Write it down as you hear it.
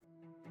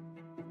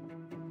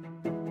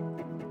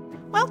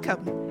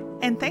Welcome,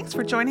 and thanks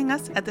for joining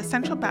us at the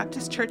Central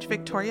Baptist Church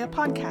Victoria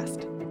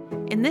podcast.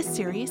 In this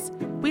series,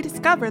 we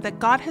discover that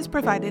God has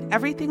provided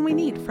everything we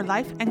need for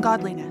life and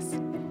godliness.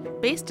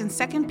 Based in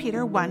 2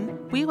 Peter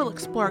 1, we will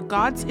explore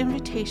God's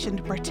invitation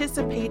to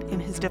participate in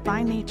His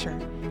divine nature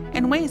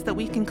and ways that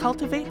we can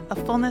cultivate a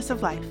fullness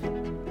of life.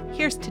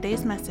 Here's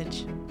today's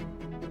message.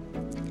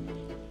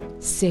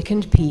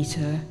 2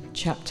 Peter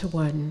chapter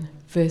 1,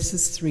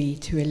 verses 3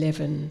 to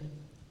 11.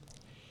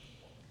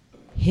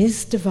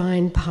 His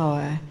divine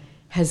power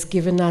has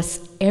given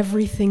us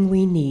everything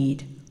we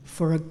need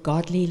for a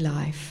godly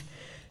life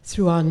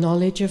through our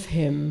knowledge of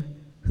Him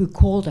who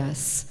called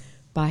us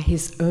by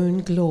His own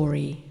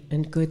glory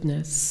and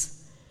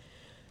goodness.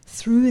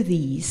 Through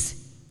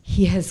these,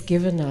 He has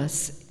given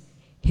us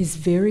His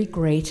very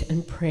great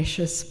and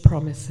precious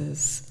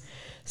promises,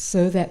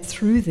 so that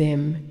through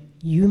them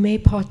you may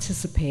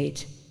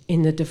participate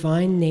in the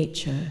divine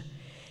nature,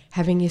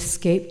 having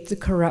escaped the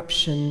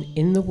corruption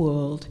in the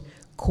world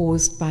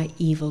caused by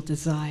evil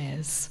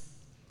desires.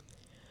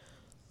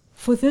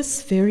 For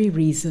this very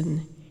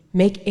reason,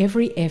 make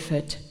every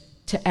effort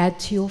to add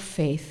to your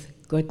faith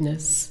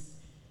goodness,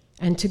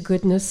 and to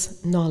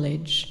goodness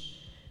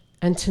knowledge,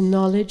 and to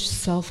knowledge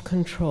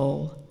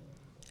self-control,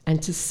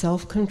 and to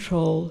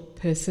self-control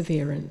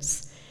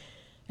perseverance,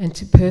 and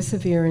to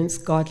perseverance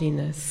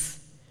godliness,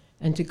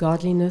 and to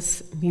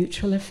godliness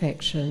mutual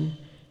affection,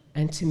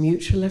 and to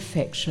mutual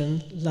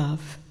affection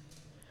love.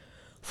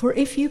 For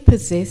if you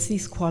possess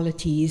these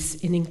qualities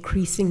in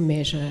increasing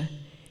measure,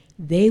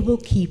 they will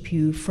keep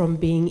you from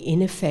being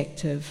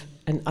ineffective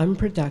and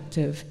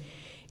unproductive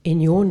in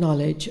your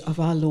knowledge of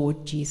our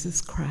Lord Jesus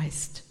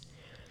Christ.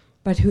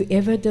 But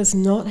whoever does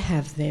not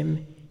have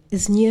them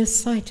is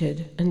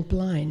nearsighted and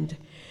blind,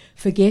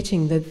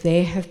 forgetting that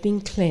they have been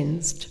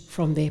cleansed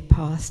from their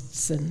past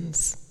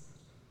sins.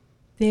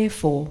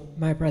 Therefore,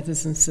 my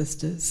brothers and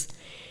sisters,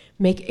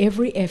 make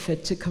every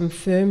effort to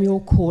confirm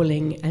your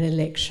calling and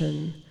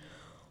election.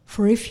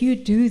 For if you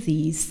do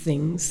these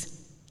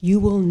things, you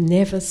will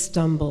never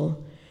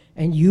stumble,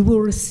 and you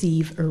will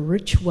receive a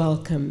rich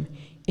welcome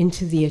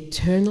into the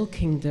eternal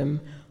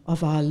kingdom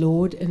of our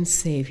Lord and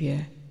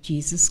Savior,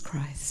 Jesus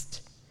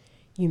Christ.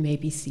 You may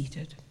be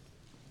seated.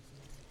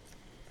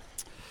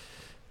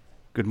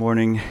 Good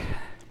morning.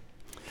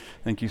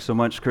 Thank you so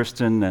much,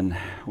 Kirsten and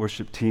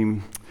worship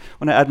team. I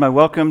want to add my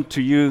welcome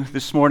to you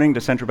this morning to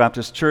Central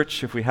Baptist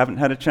Church. If we haven't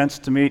had a chance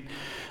to meet,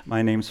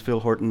 my name's Phil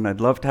Horton. I'd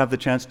love to have the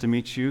chance to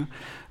meet you.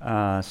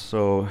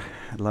 So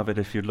I'd love it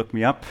if you'd look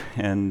me up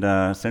and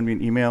send me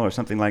an email or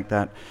something like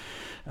that.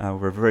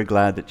 We're very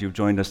glad that you've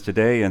joined us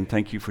today, and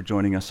thank you for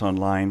joining us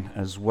online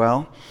as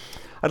well.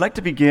 I'd like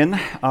to begin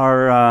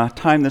our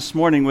time this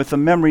morning with a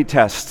memory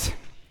test.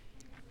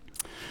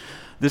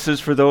 This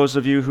is for those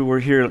of you who were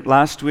here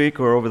last week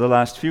or over the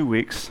last few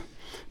weeks,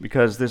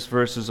 because this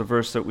verse is a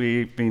verse that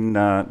we've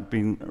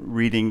been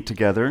reading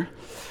together.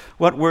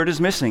 What word is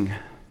missing?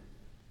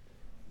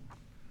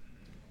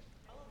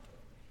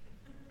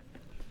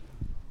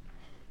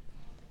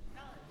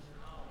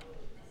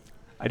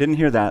 I didn't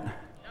hear that.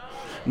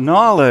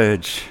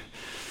 Knowledge.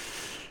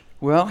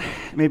 Well,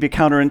 it may be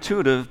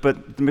counterintuitive,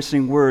 but the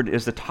missing word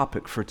is the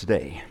topic for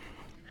today.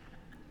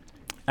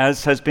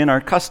 As has been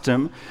our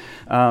custom,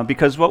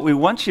 because what we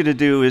want you to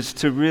do is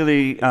to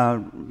really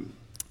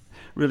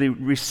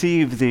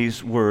receive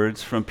these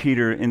words from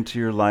Peter into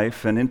your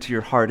life and into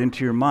your heart,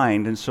 into your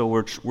mind, and so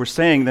we're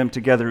saying them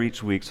together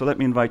each week. So let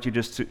me invite you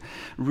just to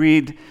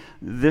read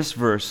this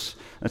verse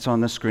that's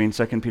on the screen,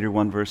 2 Peter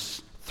 1,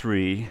 verse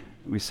 3.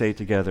 We say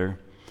together,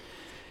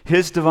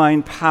 His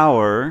divine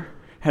power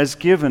has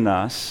given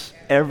us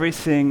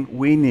everything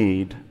we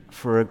need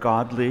for a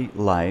godly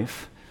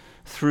life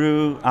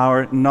through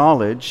our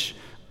knowledge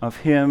of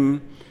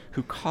Him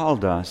who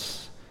called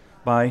us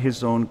by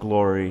His own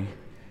glory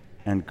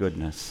and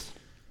goodness.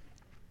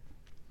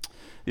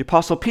 The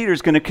Apostle Peter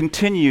is going to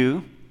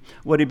continue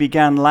what he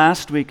began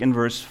last week in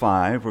verse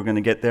 5. We're going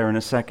to get there in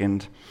a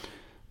second.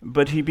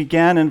 But he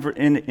began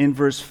in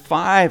verse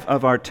 5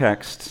 of our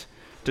text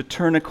to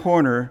turn a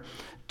corner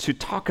to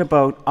talk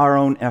about our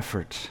own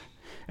effort.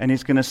 And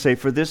he's going to say,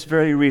 for this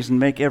very reason,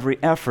 make every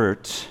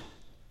effort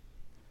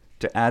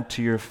to add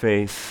to your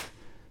faith.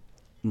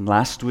 And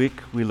last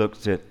week, we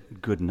looked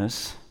at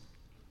goodness.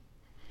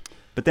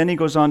 But then he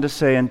goes on to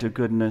say, and to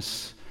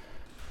goodness,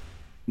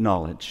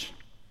 knowledge.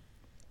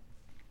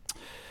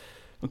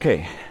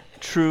 Okay,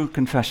 true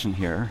confession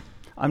here.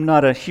 I'm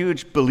not a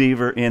huge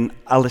believer in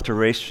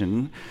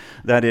alliteration,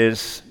 that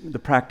is, the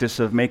practice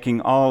of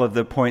making all of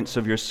the points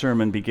of your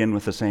sermon begin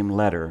with the same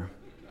letter.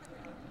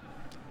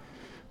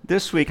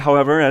 This week,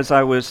 however, as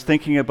I was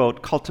thinking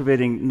about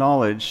cultivating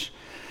knowledge,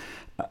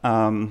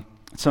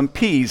 some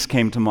P's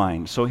came to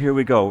mind. So here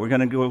we go. We're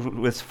going to go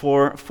with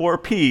four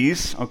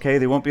P's. Okay,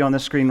 they won't be on the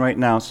screen right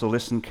now, so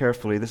listen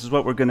carefully. This is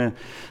what we're going to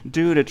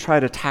do to try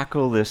to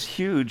tackle this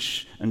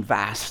huge and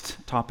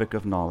vast topic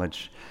of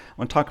knowledge. I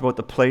want to talk about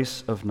the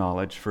place of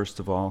knowledge, first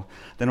of all.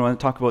 Then I want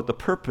to talk about the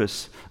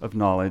purpose of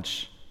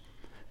knowledge.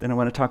 Then I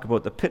want to talk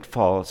about the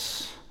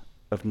pitfalls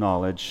of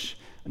knowledge,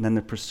 and then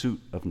the pursuit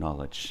of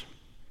knowledge.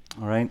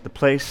 All right? The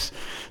place,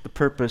 the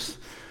purpose,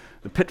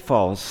 the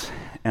pitfalls,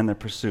 and the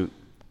pursuit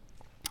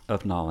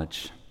of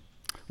knowledge.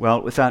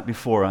 Well, with that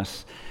before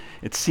us,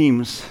 it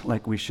seems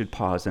like we should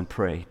pause and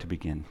pray to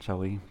begin. Shall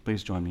we?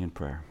 Please join me in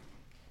prayer.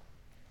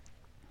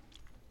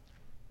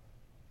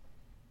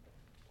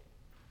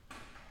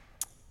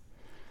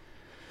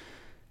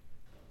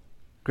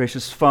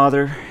 Gracious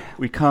Father,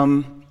 we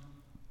come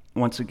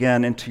once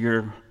again into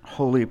your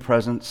holy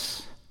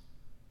presence.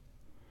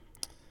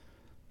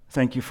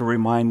 Thank you for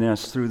reminding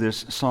us through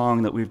this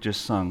song that we've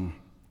just sung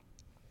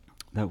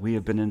that we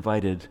have been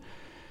invited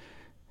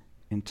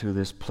into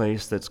this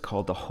place that's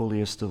called the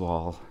holiest of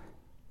all,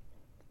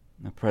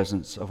 in the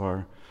presence of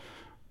our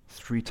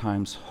 3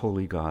 times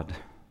holy God.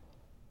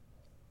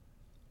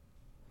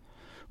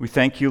 We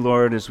thank you,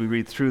 Lord, as we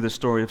read through the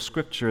story of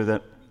Scripture,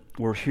 that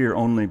we're here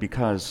only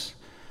because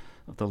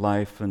of the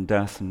life and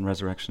death and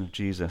resurrection of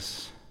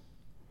Jesus.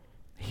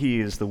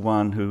 He is the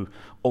one who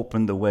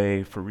opened the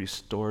way for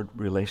restored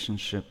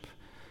relationship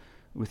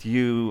with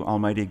you,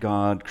 Almighty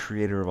God,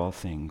 creator of all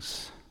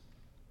things.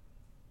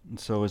 And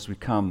so as we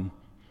come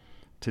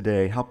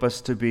today, help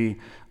us to be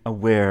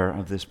aware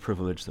of this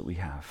privilege that we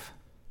have,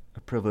 a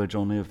privilege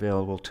only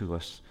available to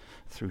us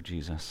through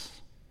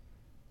Jesus.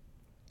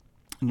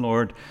 And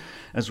Lord,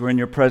 as we're in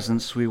your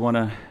presence, we want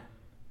to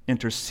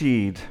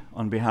intercede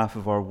on behalf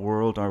of our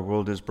world. Our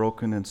world is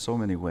broken in so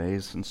many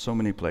ways, in so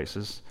many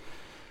places,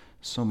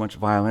 so much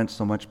violence,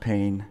 so much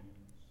pain.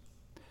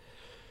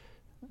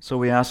 So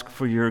we ask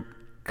for your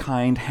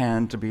kind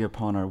hand to be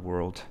upon our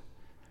world.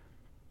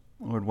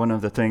 Lord, one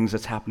of the things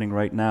that's happening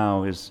right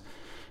now is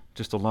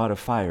just a lot of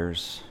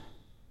fires.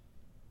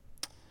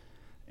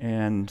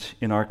 And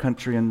in our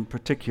country in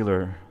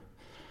particular,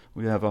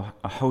 we have a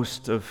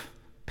host of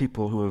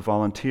people who have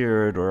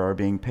volunteered or are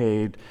being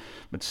paid,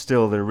 but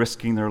still they're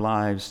risking their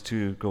lives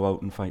to go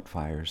out and fight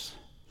fires.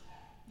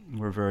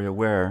 We're very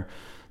aware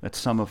that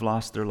some have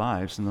lost their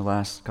lives in the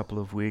last couple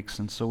of weeks,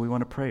 and so we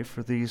want to pray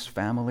for these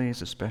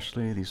families,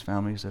 especially these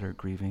families that are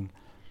grieving.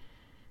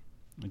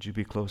 Would you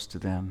be close to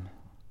them?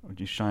 Would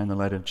you shine the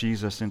light of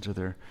Jesus into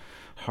their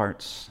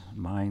hearts,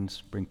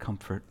 minds, bring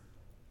comfort?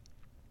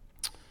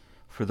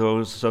 For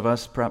those of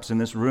us perhaps in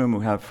this room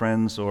who have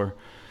friends or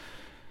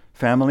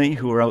family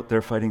who are out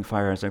there fighting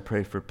fires, I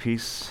pray for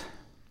peace,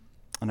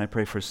 and I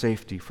pray for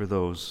safety for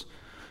those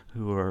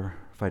who are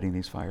fighting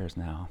these fires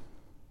now.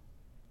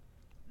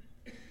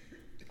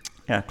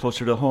 Yeah,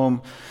 closer to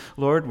home,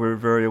 Lord, we're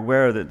very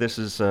aware that this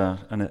is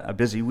a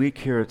busy week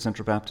here at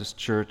Central Baptist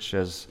Church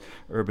as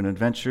Urban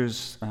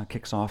Adventures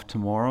kicks off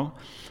tomorrow.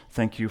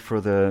 Thank you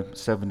for the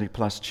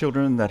 70-plus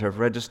children that have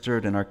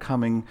registered and are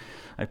coming.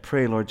 I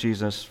pray, Lord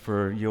Jesus,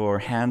 for your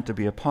hand to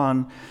be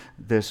upon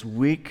this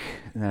week,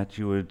 that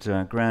you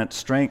would grant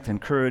strength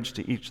and courage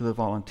to each of the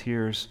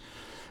volunteers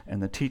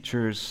and the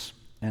teachers,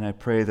 and I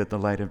pray that the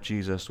light of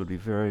Jesus would be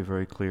very,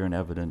 very clear and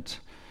evident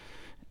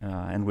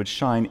and would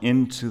shine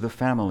into the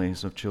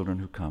families of children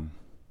who come.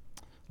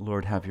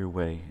 Lord, have your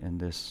way in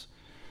this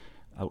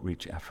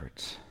outreach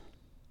effort.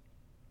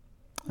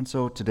 And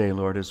so today,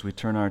 Lord, as we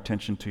turn our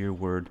attention to your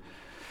word,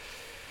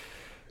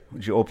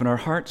 would you open our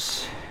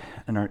hearts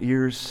and our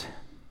ears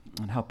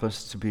and help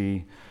us to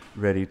be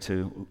ready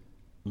to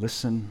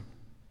listen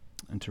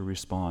and to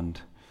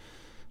respond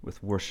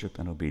with worship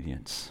and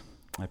obedience.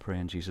 I pray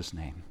in Jesus'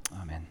 name.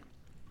 Amen.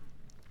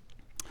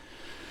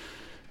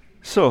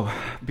 So,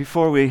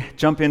 before we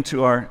jump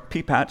into our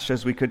pea patch,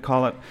 as we could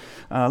call it,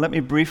 let me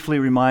briefly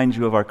remind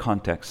you of our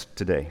context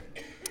today.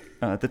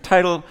 The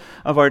title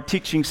of our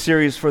teaching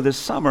series for this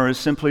summer is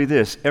simply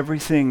this: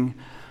 Everything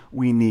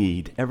We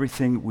Need.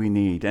 Everything we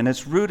need. And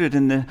it's rooted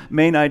in the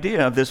main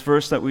idea of this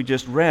verse that we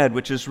just read,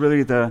 which is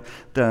really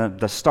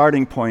the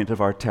starting point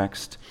of our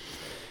text.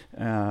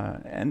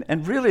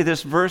 And really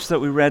this verse that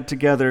we read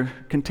together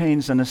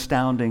contains an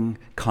astounding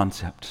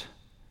concept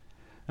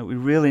that we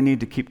really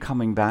need to keep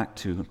coming back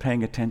to and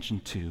paying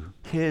attention to.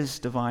 His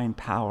divine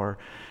power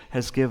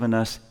has given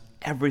us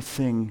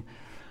everything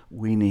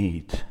we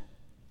need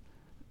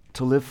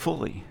to live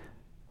fully,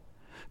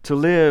 to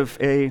live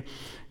a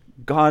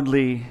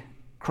godly,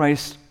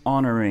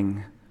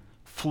 Christ-honoring,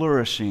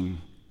 flourishing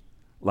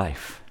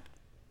life.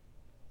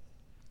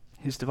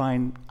 His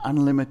divine,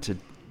 unlimited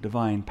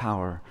divine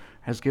power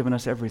has given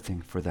us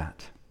everything for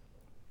that.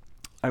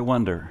 I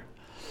wonder,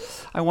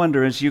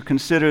 as you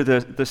consider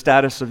the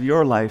status of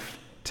your life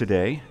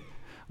today,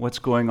 what's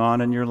going on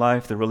in your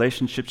life, the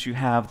relationships you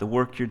have, the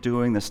work you're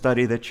doing, the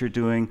study that you're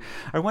doing,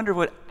 I wonder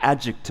what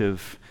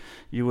adjective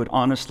you would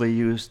honestly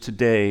use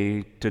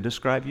today to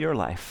describe your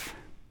life.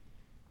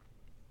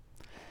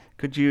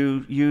 Could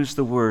you use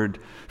the word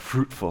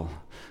fruitful?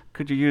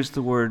 Could you use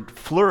the word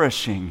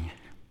flourishing?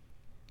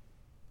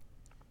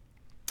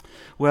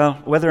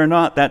 Well, whether or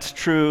not that's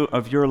true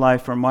of your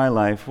life or my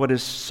life, what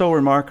is so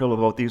remarkable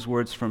about these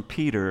words from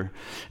Peter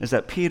is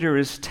that Peter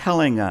is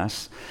telling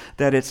us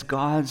that it's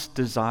God's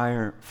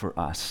desire for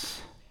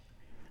us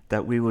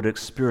that we would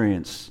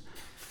experience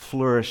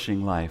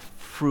flourishing life,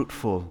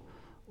 fruitful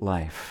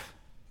life.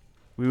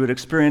 We would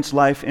experience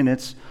life in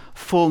its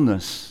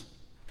fullness,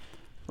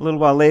 A little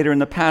while later in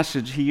the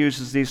passage, he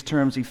uses these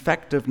terms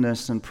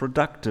effectiveness and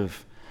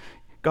productive.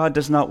 God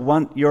does not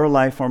want your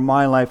life or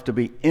my life to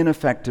be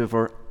ineffective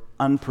or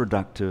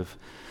unproductive.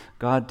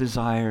 God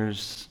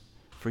desires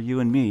for you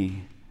and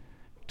me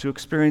to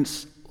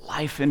experience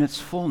life in its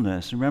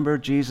fullness. Remember,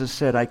 Jesus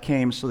said, I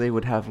came so they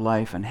would have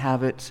life and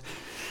have it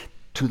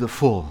to the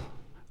full.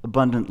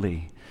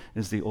 Abundantly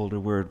is the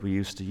older word we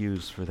used to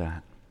use for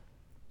that.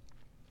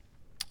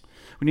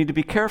 We need to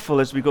be careful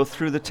as we go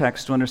through the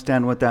text to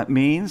understand what that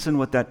means and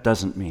what that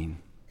doesn't mean.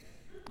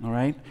 All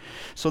right?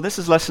 So this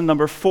is lesson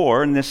number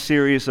 4 in this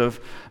series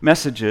of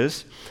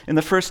messages. In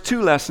the first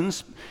 2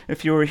 lessons,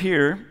 if you were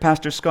here,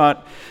 Pastor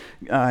Scott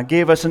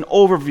gave us an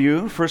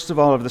overview, first of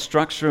all, of the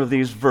structure of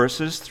these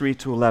verses, 3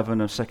 to 11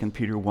 of 2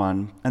 Peter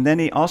 1. And then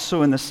he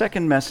also, in the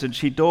second message,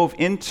 he dove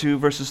into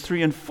verses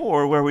 3 and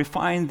 4, where we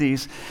find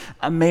these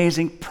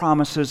amazing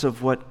promises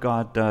of what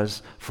God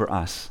does for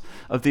us,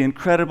 of the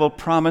incredible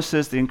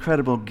promises, the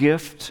incredible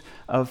gift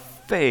of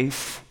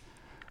faith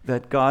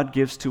that God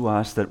gives to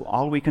us, that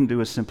all we can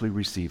do is simply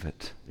receive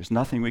it. There's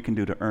nothing we can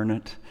do to earn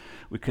it.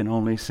 We can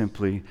only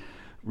simply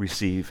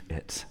receive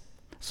it.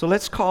 So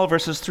let's call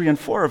verses 3 and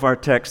 4 of our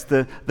text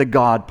the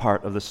God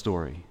part of the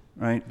story,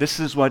 right? This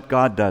is what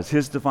God does.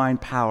 His divine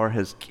power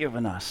has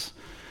given us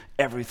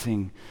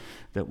everything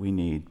that we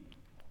need.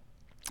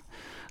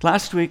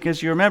 Last week,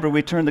 as you remember,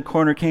 we turned the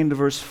corner, came to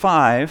verse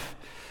 5.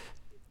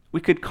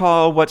 We could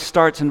call what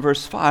starts in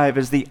verse 5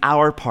 as the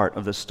our part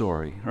of the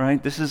story,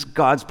 right? This is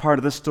God's part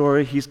of the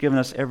story. He's given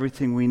us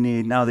everything we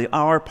need. Now, the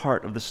our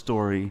part of the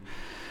story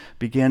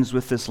begins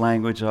with this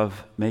language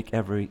of make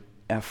every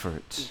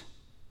effort.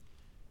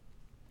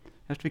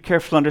 You have to be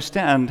careful to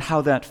understand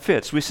how that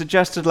fits. We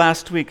suggested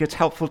last week it's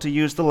helpful to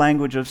use the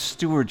language of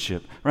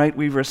stewardship, right?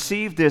 We've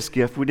received this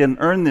gift. We didn't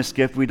earn this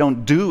gift. We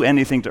don't do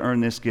anything to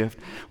earn this gift.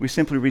 We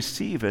simply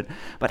receive it.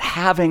 But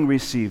having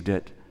received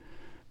it,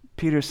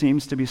 Peter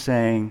seems to be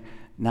saying,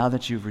 now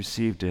that you've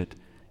received it,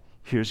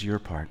 here's your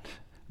part.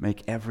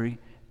 Make every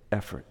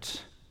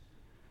effort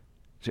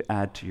to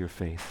add to your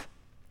faith.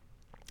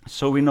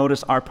 So we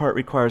notice our part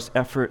requires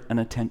effort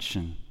and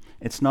attention.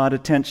 It's not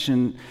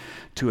attention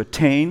to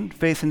attain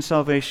faith and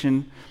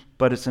salvation,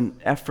 but it's an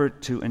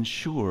effort to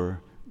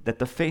ensure that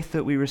the faith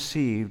that we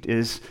received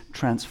is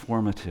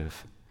transformative.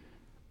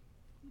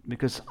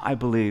 Because I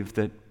believe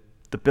that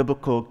the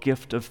biblical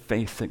gift of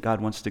faith that God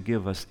wants to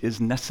give us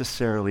is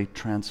necessarily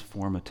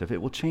transformative.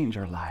 It will change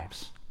our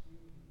lives.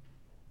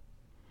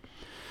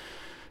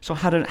 So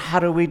how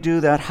do we do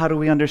that? How do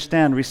we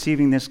understand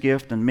receiving this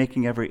gift and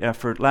making every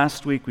effort?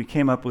 Last week we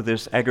came up with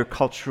this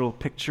agricultural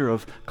picture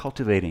of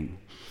cultivating.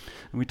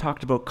 And we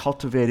talked about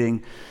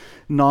cultivating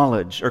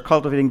knowledge, or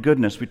cultivating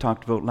goodness we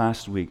talked about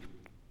last week.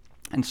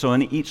 And so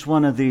in each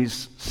one of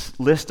these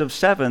list of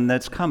 7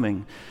 that's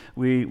coming,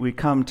 we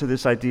come to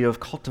this idea of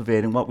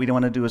cultivating. What we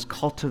want to do is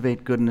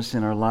cultivate goodness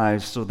in our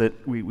lives so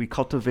that we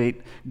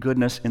cultivate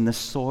goodness in the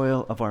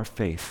soil of our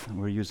faith. And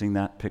we're using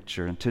that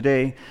picture. And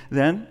today,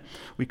 then,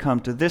 we come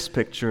to this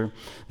picture,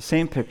 the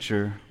same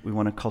picture, we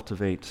want to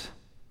cultivate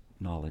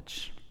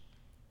knowledge.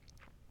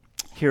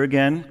 Here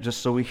again,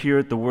 just so we hear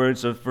it, the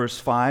words of verse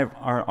 5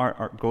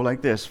 go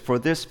like this. For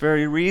this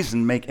very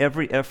reason, make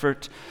every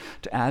effort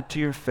to add to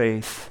your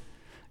faith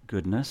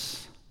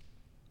goodness.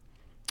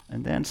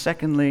 And then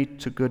secondly,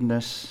 to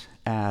goodness,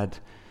 add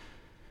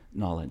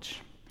knowledge.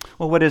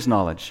 Well, what is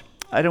knowledge?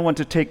 I don't want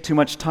to take too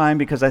much time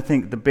because I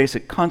think the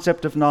basic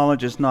concept of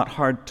knowledge is not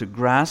hard to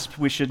grasp.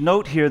 We should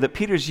note here that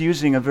Peter's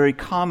using a very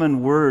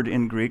common word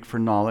in Greek for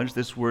knowledge,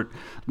 this word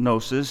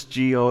gnosis,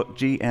 Gnosis,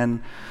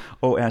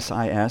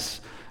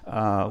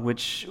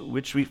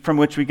 from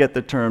which we get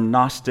the term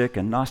Gnostic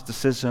and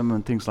Gnosticism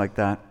and things like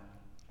that.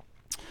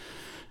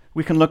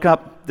 We can look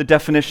up the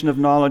definition of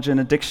knowledge in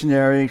a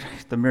dictionary.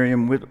 The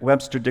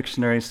Merriam-Webster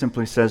dictionary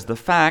simply says the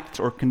fact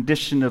or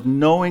condition of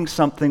knowing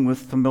something with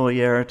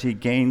familiarity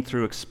gained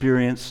through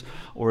experience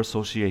or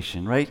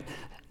association, right?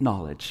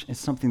 Knowledge is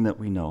something that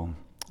we know.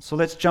 So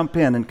let's jump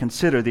in and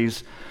consider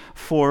these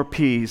 4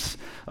 P's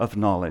of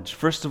knowledge.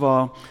 First of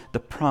all, the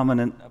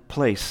prominent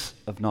place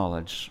of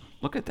knowledge.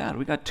 Look at that.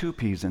 We got 2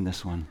 P's in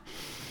this one.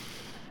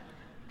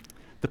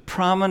 The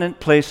prominent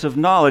place of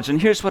knowledge. And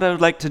here's what I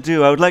would like to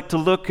do. I would like to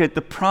look at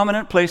the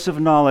prominent place of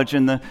knowledge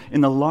in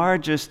the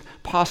largest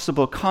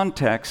possible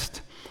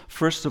context,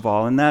 first of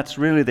all, and that's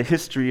really the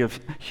history of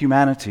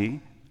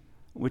humanity,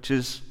 which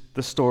is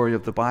the story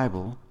of the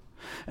Bible.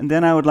 And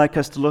then I would like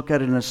us to look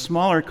at it in a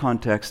smaller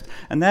context,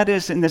 and that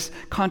is in this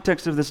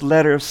context of this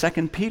letter of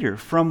 2 Peter,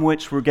 from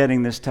which we're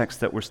getting this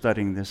text that we're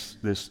studying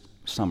this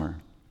summer.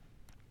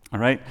 All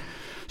right?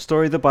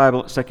 Story of the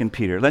Bible, 2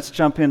 Peter. Let's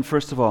jump in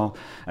first of all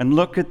and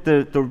look at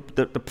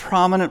the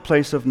prominent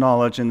place of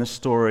knowledge in the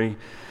story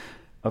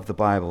of the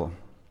Bible.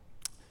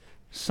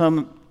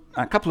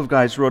 A couple of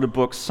guys wrote a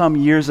book some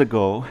years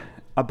ago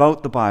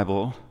about the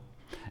Bible,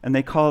 and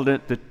they called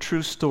it The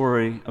True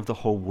Story of the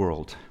Whole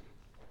World.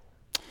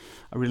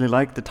 I really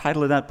like the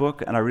title of that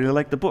book, and I really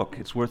like the book.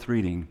 It's worth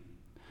reading.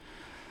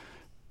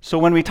 So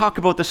when we talk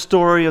about the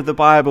story of the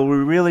Bible, we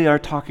really are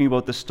talking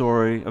about the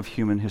story of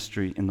human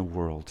history in the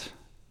world.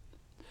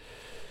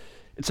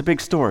 It's a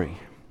big story.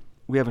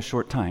 We have a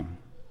short time.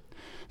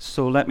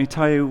 So let me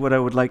tell you what I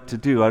would like to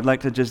do. I'd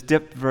like to just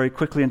dip very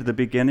quickly into the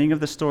beginning of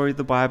the story of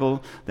the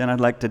Bible. Then I'd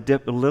like to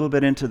dip a little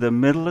bit into the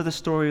middle of the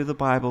story of the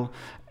Bible.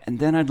 And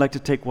then I'd like to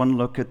take one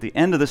look at the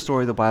end of the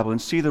story of the Bible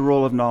and see the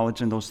role of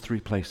knowledge in those three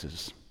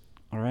places.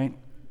 All right?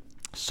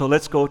 So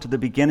let's go to the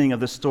beginning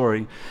of the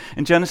story.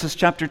 In Genesis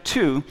chapter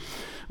 2,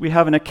 we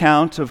have an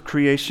account of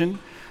creation.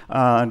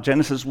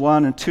 Genesis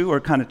 1 and 2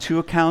 are kind of two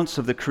accounts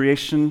of the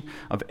creation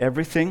of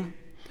everything.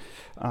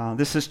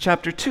 This is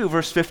chapter 2,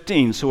 verse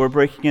 15. So we're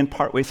breaking in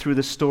partway through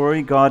the story.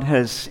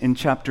 In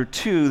chapter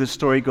 2, the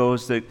story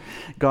goes that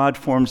God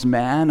forms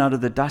man out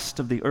of the dust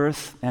of the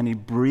earth, and he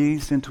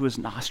breathes into his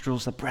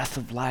nostrils the breath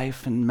of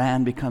life, and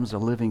man becomes a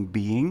living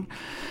being.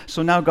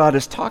 So now God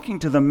is talking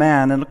to the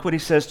man, and look what he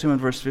says to him in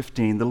verse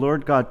 15. The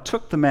Lord God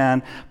took the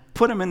man,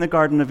 put him in the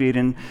Garden of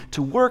Eden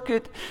to work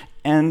it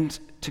and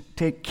to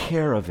take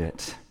care of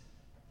it.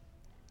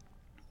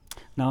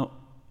 Now,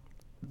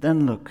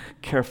 then look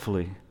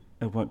carefully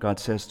at what God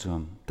says to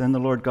him. Then the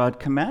Lord God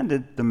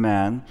commanded the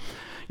man,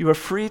 "You are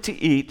free to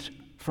eat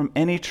from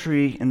any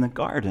tree in the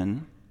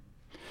garden,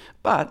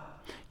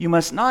 but you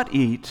must not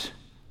eat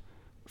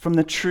from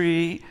the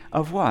tree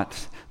of"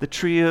 what? The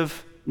tree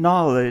of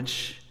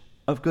knowledge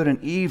of good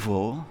and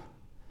evil,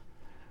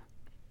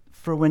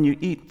 for when you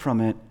eat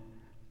from it,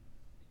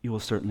 you will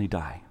certainly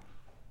die.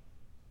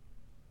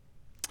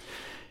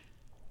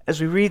 As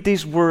we read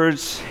these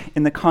words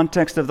in the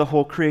context of the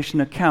whole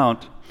creation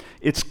account,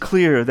 it's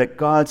clear that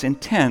God's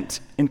intent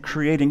in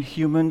creating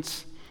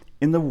humans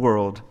in the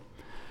world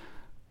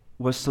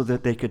was so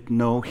that they could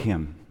know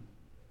him.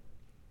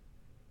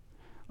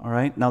 All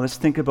right, now let's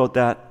think about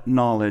that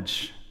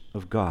knowledge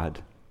of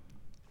God.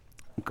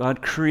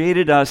 God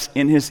created us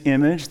in his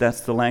image.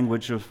 That's the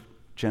language of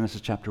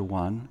Genesis chapter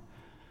 1.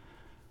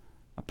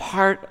 A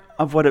part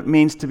of what it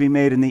means to be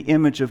made in the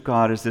image of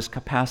God is this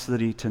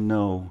capacity to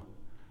know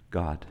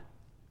God.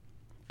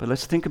 But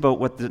let's think about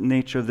what the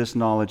nature of this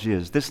knowledge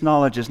is. This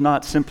knowledge is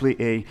not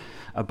simply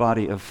a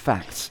body of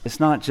facts. It's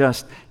not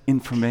just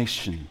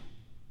information.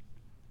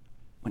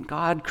 When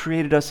God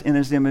created us in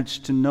his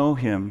image to know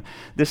him,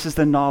 this is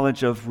the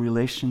knowledge of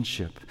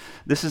relationship.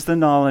 This is the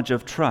knowledge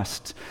of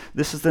trust.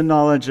 This is the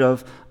knowledge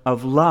of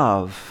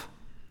love.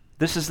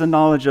 This is the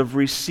knowledge of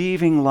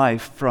receiving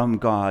life from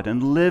God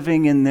and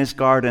living in this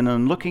garden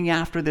and looking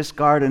after this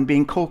garden,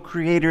 being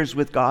co-creators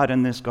with God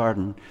in this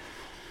garden,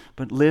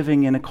 but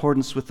living in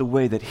accordance with the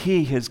way that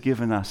he has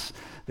given us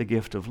the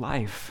gift of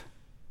life.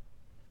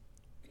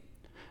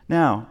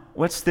 Now,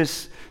 what's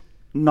this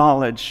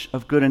knowledge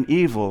of good and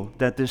evil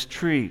that this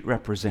tree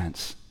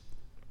represents?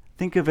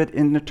 Think of it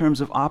in the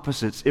terms of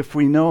opposites. If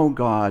we know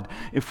God,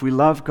 if we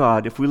love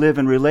God, if we live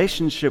in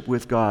relationship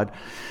with God,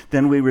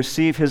 then we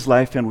receive his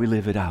life and we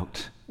live it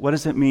out. What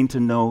does it mean to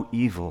know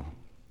evil?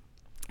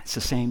 It's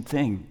the same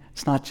thing.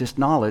 It's not just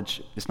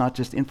knowledge. It's not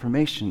just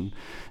information.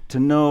 To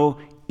know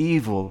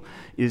evil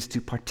is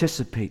to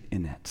participate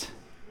in it,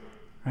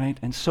 right?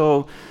 And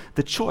so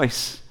the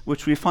choice,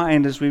 which we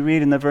find as we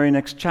read in the very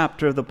next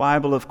chapter of the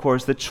Bible, of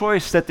course, the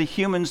choice that the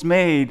humans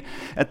made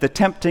at the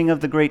tempting of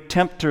the great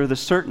tempter, the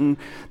serpent,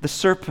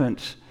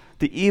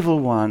 the evil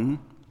one,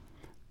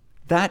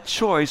 that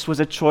choice was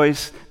a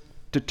choice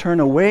to turn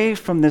away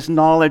from this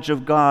knowledge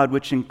of God,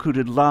 which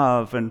included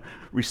love and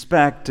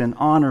respect and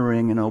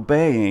honoring and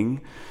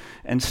obeying,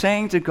 and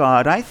saying to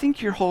God, "I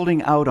think you're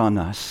holding out on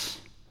us.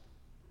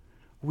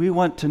 We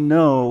want to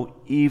know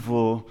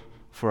evil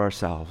for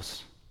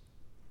ourselves,"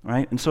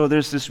 right? And so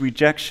there's this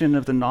rejection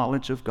of the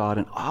knowledge of God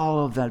and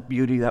all of that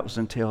beauty that was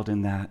entailed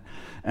in that,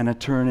 and a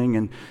turning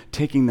and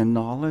taking the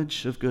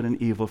knowledge of good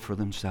and evil for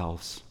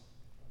themselves.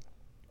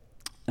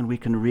 And we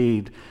can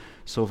read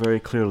so very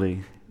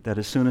clearly that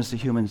as soon as the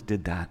humans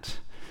did that,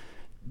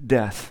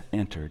 death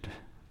entered,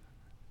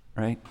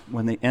 right?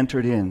 When they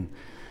entered in,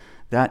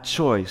 that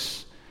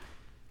choice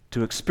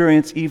to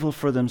experience evil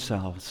for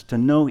themselves, to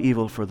know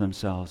evil for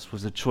themselves,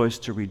 was a choice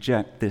to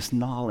reject this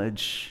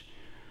knowledge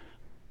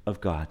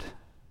of God.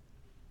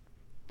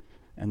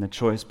 And the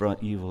choice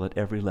brought evil at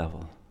every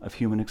level of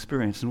human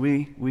experience. And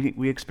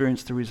we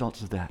experience the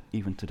results of that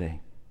even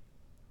today.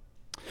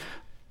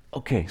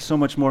 Okay, so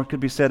much more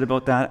could be said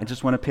about that. I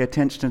just want to pay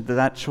attention to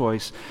that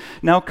choice.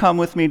 Now come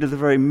with me to the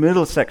very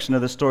middle section of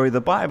the story of the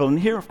Bible. And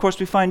here, of course,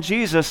 we find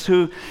Jesus,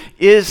 who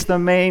is the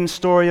main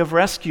story of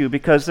rescue,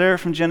 because there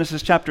from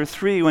Genesis chapter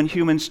 3, when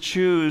humans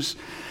choose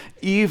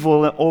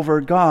evil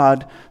over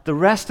God, the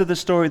rest of the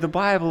story of the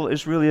Bible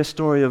is really a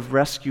story of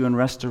rescue and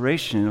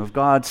restoration, of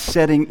God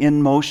setting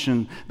in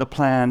motion the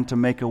plan to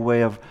make a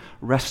way of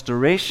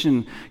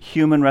restoration,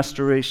 human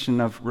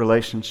restoration of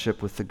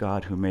relationship with the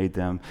God who made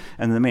them.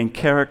 And the main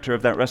character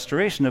of that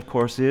restoration, of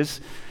course, is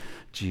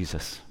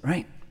Jesus,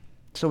 right?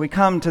 So we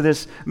come to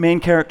this main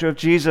character of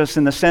Jesus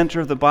in the center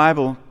of the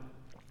Bible.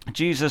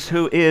 Jesus,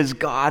 who is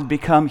God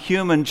become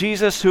human.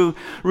 Jesus, who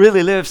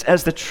really lives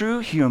as the true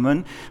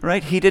human,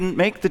 right? He didn't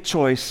make the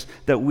choice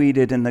that we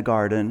did in the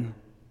garden.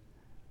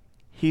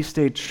 He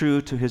stayed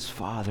true to his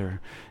Father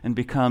and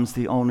becomes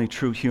the only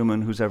true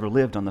human who's ever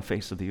lived on the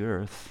face of the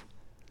earth.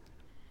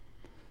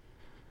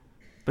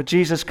 But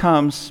Jesus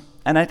comes,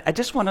 and I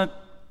just want to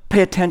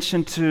pay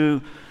attention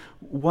to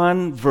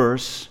one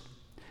verse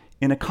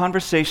in a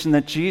conversation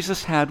that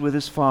Jesus had with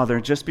his Father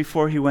just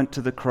before he went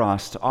to the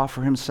cross to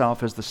offer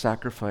himself as the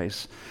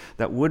sacrifice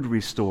that would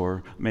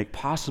restore, make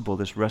possible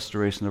this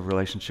restoration of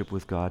relationship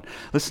with God.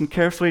 Listen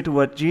carefully to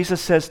what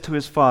Jesus says to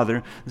his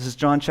Father. This is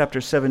John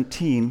chapter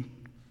 17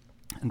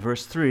 and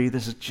verse 3.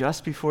 This is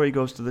just before he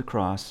goes to the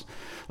cross.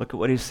 Look at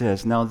what he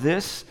says. Now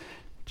this,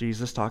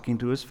 Jesus talking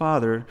to his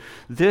Father,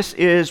 this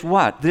is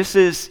what? This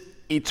is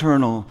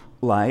eternal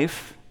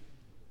life.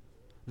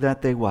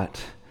 That they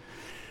what?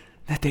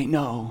 That they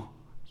know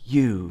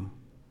you,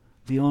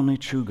 the only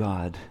true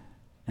God,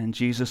 and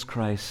Jesus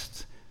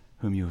Christ,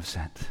 whom you have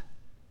sent.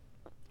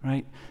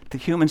 Right? The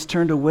humans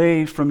turned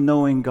away from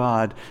knowing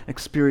God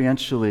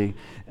experientially,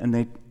 and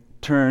they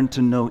turned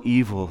to know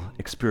evil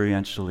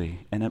experientially,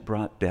 and it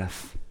brought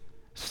death,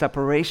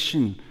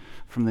 separation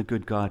from the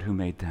good God who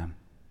made them.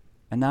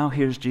 And now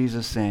here's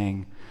Jesus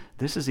saying,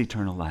 this is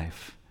eternal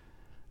life,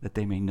 that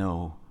they may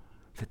know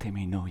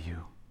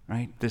you.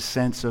 Right? This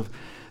sense of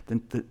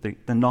the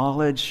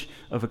knowledge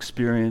of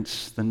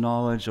experience, the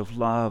knowledge of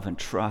love and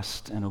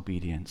trust and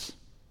obedience.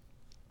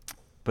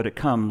 But it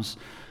comes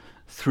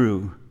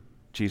through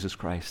Jesus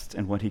Christ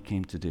and what he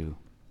came to do.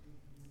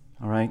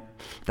 All right?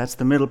 That's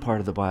the middle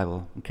part of the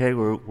Bible. Okay?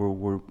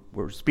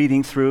 We're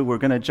speeding through. We're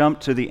going to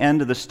jump to the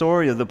end of the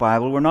story of the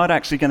Bible. We're not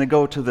actually going to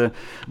go to the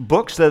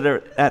books that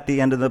are at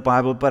the end of the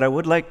Bible, but I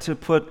would like to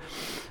put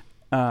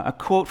a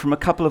quote from a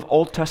couple of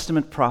Old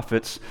Testament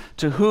prophets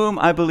to whom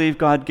I believe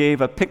God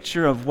gave a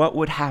picture of what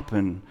would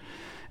happen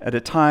at a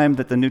time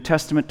that the New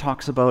Testament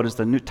talks about as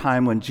the new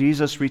time when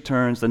Jesus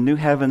returns, the new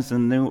heavens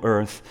and new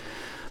earth.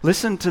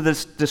 Listen to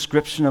this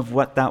description of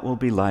what that will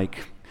be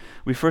like.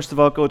 We first of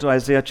all go to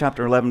Isaiah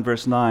chapter 11,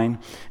 verse 9,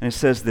 and it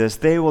says this,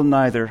 "They will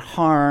neither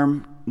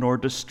harm nor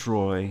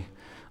destroy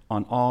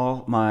on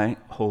all my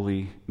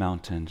holy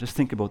mountain." Just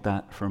think about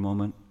that for a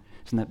moment.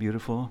 Isn't that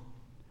beautiful?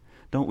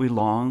 Don't we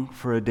long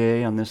for a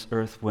day on this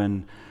earth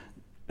when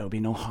there'll be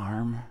no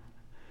harm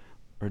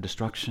or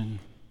destruction?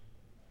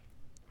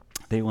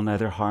 They will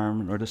neither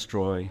harm nor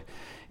destroy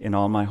in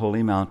all my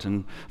holy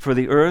mountain. For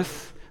the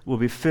earth will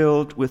be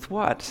filled with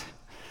what?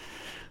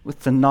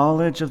 With the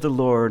knowledge of the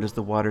Lord as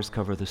the waters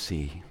cover the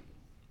sea.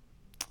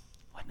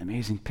 What an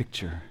amazing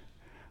picture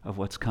of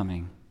what's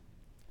coming.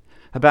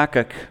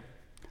 Habakkuk,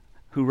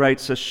 who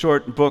writes a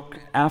short book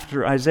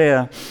after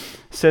Isaiah,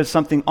 says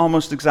something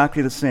almost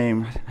exactly the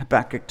same.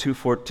 Habakkuk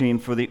 2:14,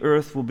 "For the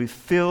earth will be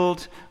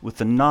filled with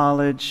the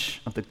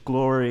knowledge of the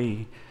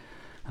glory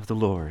of the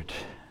Lord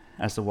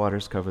as the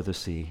waters cover the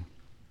sea."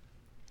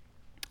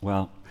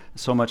 Well,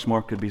 so much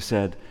more could be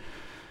said,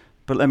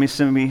 but let me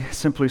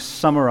simply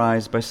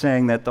summarize by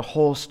saying that the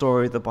whole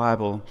story of the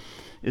Bible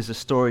is a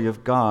story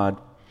of God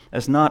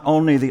as not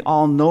only the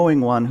all-knowing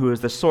one who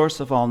is the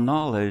source of all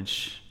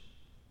knowledge,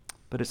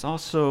 but it's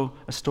also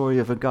a story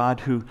of a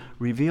God who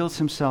reveals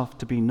himself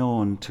to be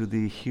known to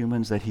the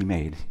humans that he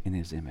made in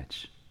his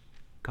image.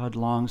 God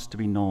longs to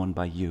be known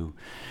by you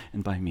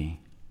and by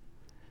me.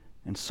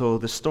 And so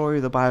the story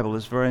of the Bible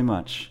is very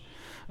much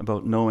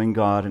about knowing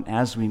God, and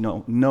as we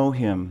know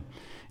him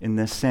in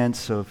this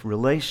sense of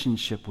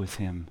relationship with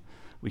him,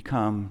 we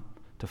come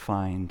to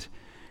find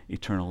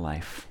eternal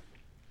life.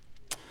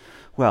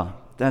 Well,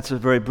 that's a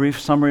very brief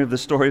summary of the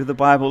story of the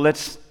Bible.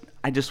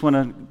 I just want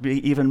to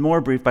be even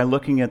more brief by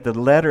looking at the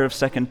letter of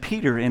 2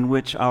 Peter in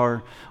which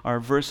our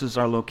verses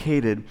are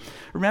located.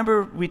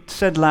 Remember, we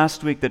said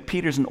last week that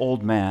Peter's an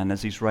old man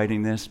as he's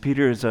writing this.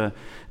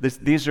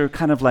 These are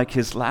kind of like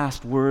his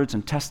last words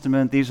and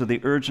testament. These are the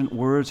urgent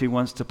words he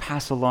wants to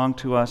pass along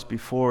to us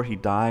before he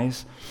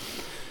dies.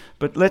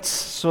 But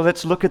let's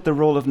look at the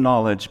role of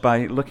knowledge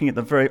by looking at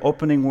the very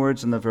opening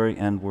words and the very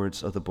end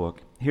words of the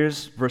book.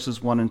 Here's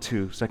verses 1 and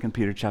 2, 2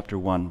 Peter chapter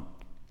 1.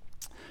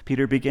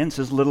 Peter begins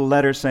his little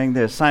letter saying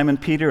this, "Simon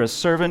Peter, a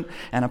servant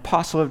and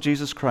apostle of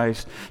Jesus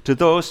Christ, to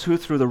those who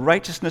through the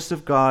righteousness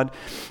of God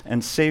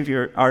and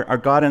Savior, our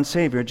God and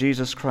Savior,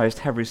 Jesus Christ,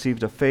 have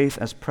received a faith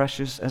as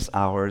precious as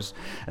ours."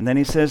 And then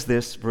he says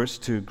this, verse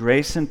 2,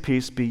 "Grace and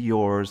peace be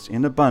yours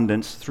in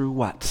abundance through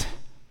what?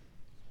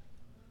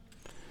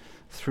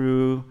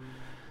 Through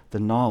the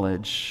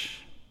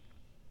knowledge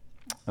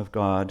of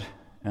God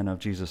and of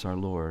Jesus our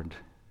Lord."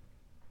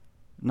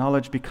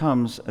 Knowledge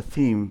becomes a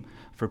theme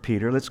for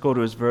Peter. Let's go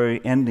to his very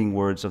ending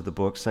words of the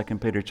book,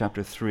 2 Peter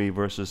chapter 3,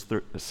 verses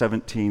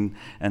 17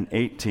 and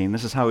 18.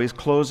 This is how he's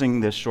closing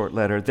this short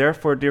letter.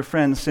 "Therefore, dear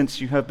friends, since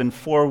you have been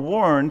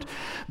forewarned,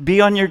 be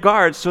on your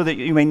guard so that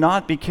you may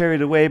not be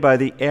carried away by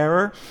the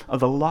error of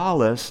the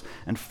lawless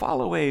and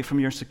fall away from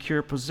your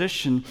secure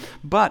position,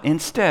 but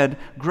instead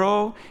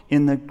grow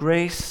in the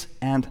grace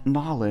and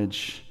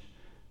knowledge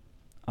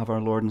of our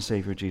Lord and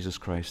Savior Jesus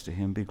Christ. To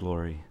him be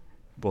glory,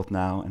 both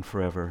now and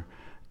forever.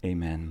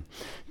 Amen."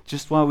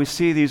 Just while we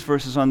see these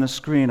verses on the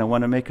screen, I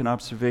want to make an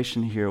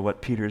observation here,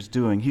 what Peter's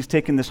doing. He's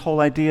taken this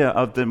whole idea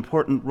of the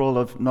important role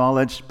of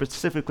knowledge,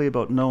 specifically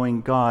about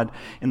knowing God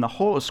in the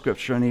whole of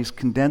Scripture, and he's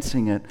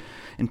condensing it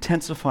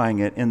intensifying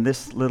it in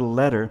this little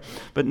letter.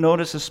 But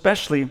notice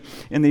especially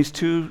in these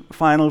two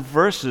final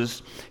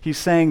verses, he's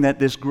saying that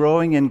this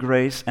growing in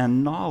grace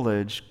and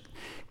knowledge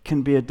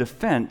can be a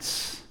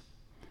defense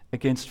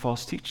against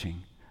false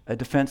teaching, a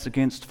defense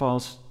against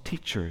false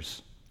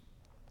teachers.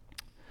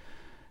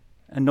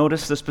 And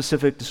notice the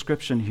specific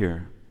description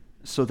here,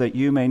 so that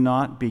you may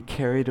not be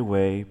carried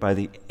away by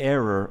the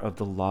error of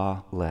the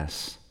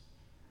lawless.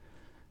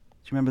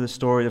 Do you remember the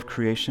story of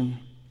creation?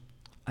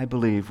 I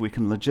believe we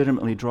can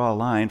legitimately draw a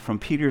line from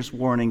Peter's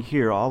warning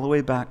here all the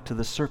way back to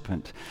the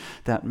serpent,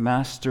 that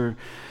master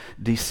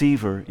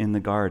deceiver in the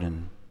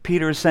garden.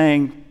 Peter is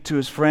saying to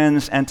his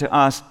friends and to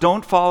us,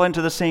 don't fall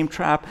into the same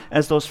trap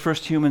as those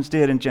first humans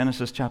did in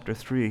Genesis chapter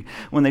 3,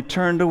 when they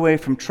turned away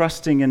from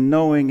trusting and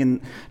knowing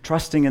and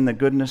trusting in the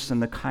goodness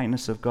and the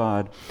kindness of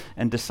God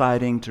and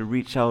deciding to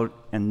reach out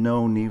and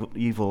know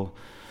evil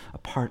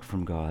apart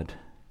from God.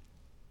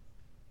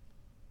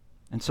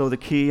 And so the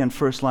key and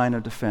first line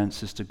of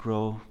defense is to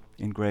grow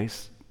in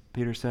grace,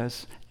 Peter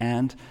says,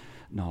 and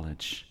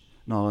knowledge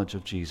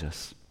of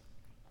Jesus.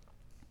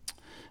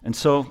 And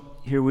so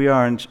here we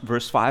are in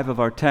verse 5 of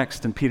our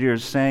text, and Peter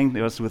is saying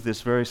to us with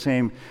this very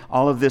same,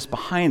 all of this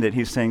behind it,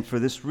 he's saying, for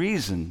this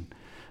reason,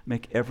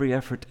 make every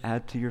effort to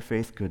add to your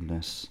faith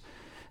goodness,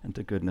 and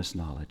to goodness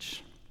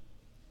knowledge.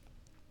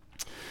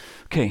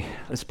 Okay,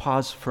 let's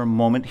pause for a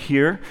moment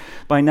here.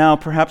 By now,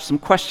 perhaps some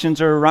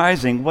questions are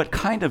arising. What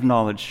kind of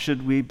knowledge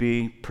should we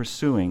be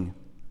pursuing?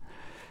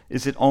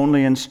 Is it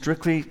only in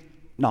strictly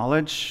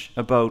knowledge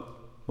about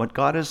what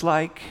God is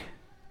like?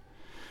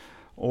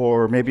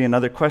 Or maybe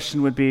another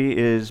question would be,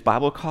 is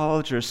Bible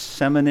college or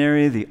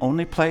seminary the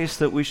only place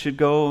that we should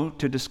go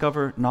to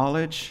discover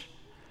knowledge?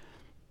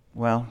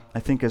 Well, I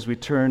think as we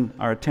turn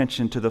our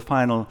attention to the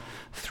final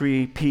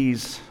 3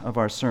 P's of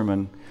our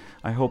sermon,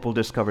 I hope we'll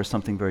discover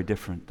something very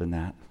different than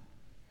that.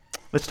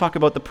 Let's talk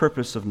about the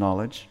purpose of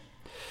knowledge.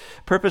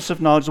 Purpose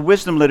of knowledge. The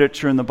wisdom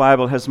literature in the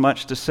Bible has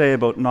much to say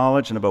about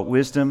knowledge and about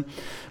wisdom.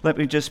 Let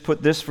me just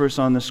put this verse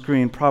on the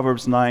screen,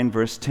 Proverbs 9,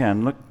 verse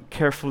 10. Look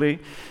carefully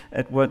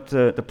at what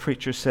the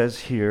preacher says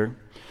here.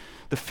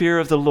 The fear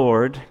of the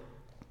Lord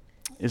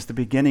is the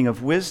beginning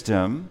of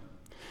wisdom.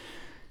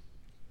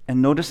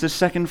 And notice the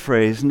second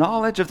phrase,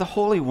 knowledge of the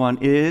Holy One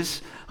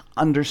is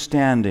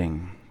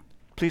understanding.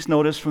 Please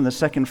notice from the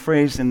second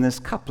phrase in this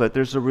couplet,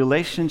 there's a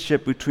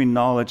relationship between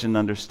knowledge and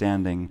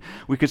understanding.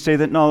 We could say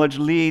that knowledge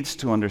leads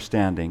to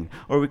understanding,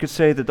 or we could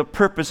say that the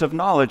purpose of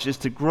knowledge is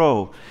to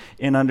grow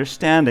in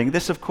understanding.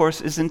 This, of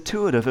course, is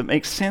intuitive. It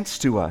makes sense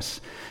to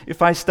us.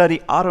 If I study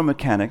auto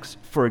mechanics,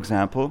 for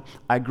example,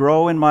 I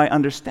grow in my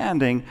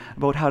understanding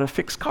about how to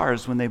fix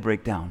cars when they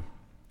break down.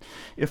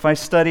 If I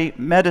study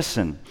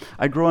medicine,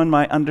 I grow in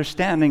my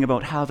understanding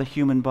about how the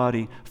human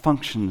body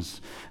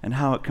functions and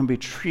how it can be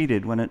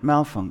treated when it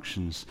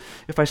malfunctions.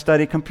 If I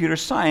study computer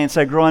science,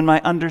 I grow in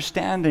my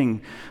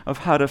understanding of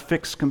how to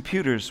fix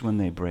computers when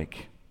they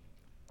break.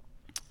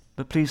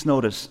 But please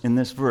notice in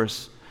this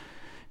verse,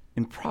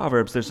 in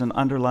Proverbs, there's an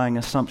underlying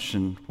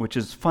assumption which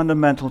is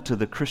fundamental to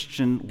the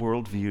Christian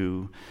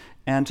worldview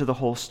and to the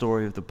whole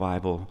story of the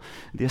Bible.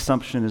 The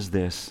assumption is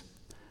this: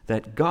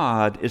 that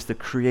God is the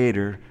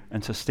creator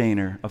and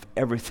sustainer of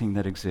everything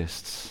that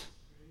exists.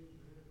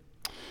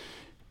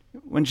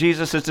 When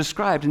Jesus is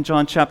described in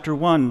John chapter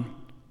 1,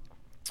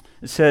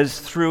 it says,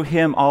 through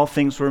him all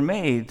things were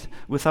made.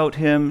 Without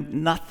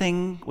him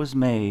nothing was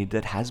made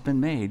that has been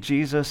made.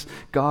 Jesus,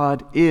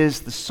 God, is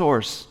the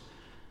source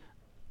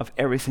of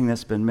everything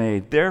that's been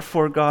made.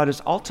 Therefore, God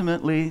is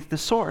ultimately the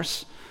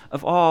source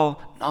of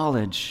all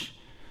knowledge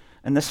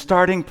and the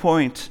starting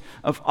point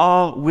of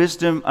all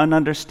wisdom and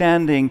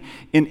understanding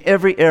in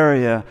every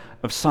area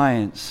of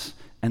science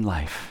and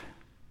life.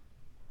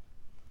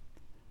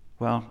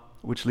 Well,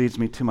 which leads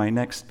me to my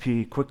next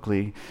P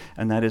quickly,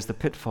 and that is the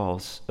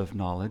pitfalls of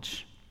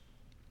knowledge.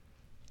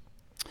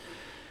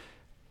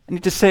 I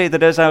need to say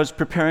that as I was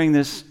preparing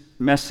this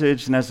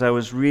message and as I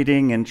was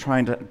reading and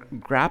trying to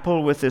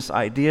grapple with this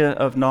idea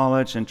of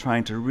knowledge and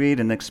trying to read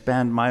and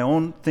expand my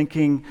own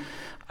thinking,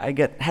 I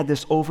had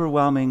this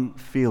overwhelming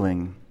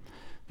feeling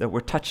that we're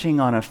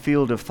touching on a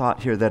field of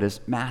thought here that is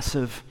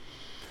massive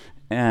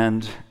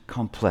and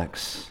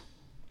complex.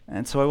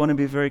 And so I want to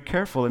be very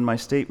careful in my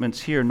statements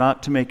here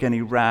not to make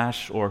any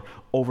rash or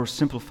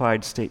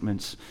oversimplified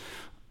statements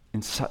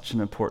in such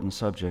an important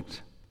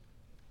subject.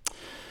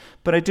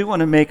 But I do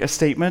want to make a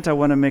statement. I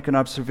want to make an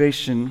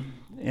observation.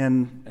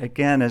 And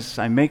again, as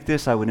I make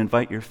this, I would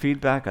invite your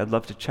feedback. I'd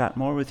love to chat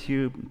more with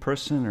you in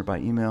person or by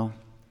email.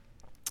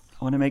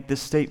 I want to make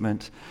this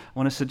statement. I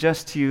want to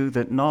suggest to you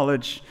that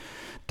knowledge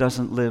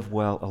doesn't live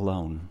well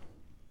alone.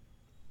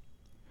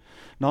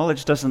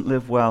 Knowledge doesn't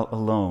live well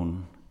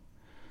alone.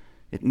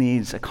 It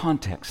needs a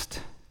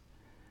context.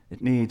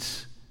 It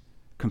needs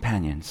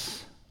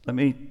companions. Let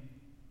me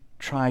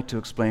try to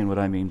explain what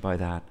I mean by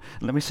that.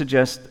 Let me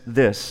suggest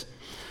this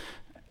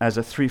as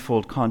a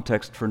threefold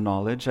context for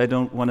knowledge. I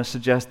don't want to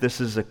suggest this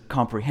is a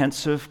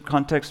comprehensive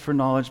context for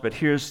knowledge, but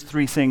here's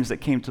 3 things that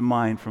came to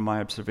mind from my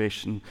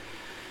observation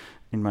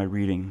in my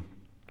reading.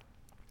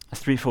 a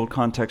threefold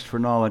context for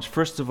knowledge.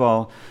 First of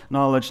all,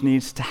 knowledge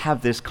needs to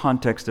have this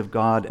context of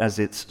God as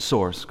its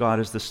source. God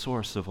is the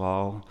source of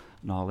all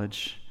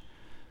knowledge.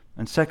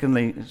 And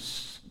secondly,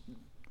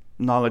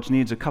 knowledge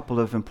needs a couple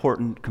of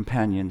important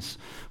companions.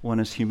 One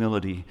is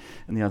humility,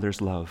 and the other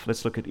is love.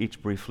 Let's look at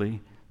each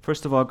briefly.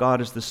 First of all, God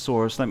is the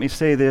source. Let me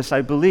say this.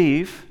 I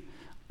believe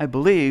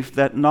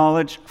that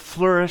knowledge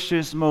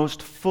flourishes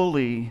most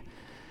fully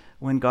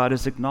when God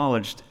is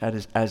acknowledged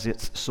as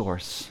its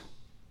source.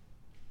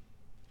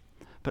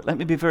 But let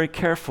me be very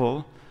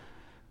careful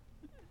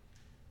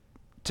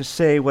to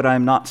say what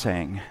I'm not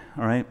saying.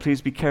 All right? Please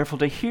be careful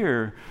to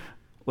hear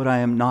what I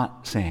am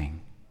not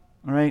saying.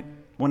 All right?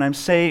 When I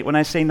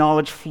say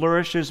knowledge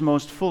flourishes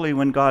most fully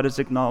when God is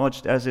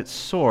acknowledged as its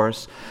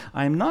source,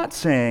 I'm not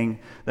saying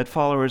that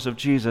followers of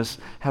Jesus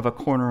have a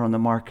corner on the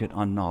market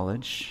on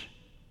knowledge.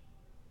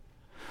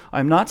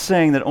 I'm not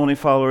saying that only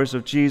followers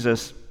of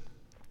Jesus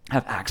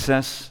have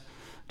access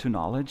to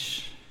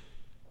knowledge.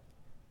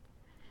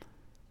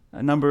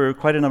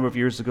 Quite a number of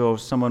years ago,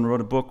 someone wrote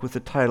a book with the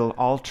title,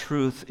 All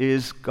Truth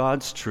is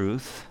God's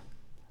Truth.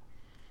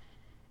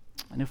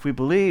 And if we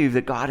believe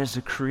that God is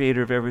the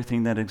creator of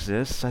everything that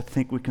exists, I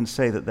think we can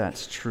say that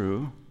that's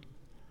true.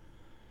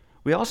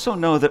 We also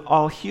know that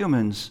all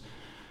humans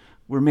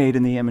were made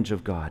in the image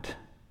of God.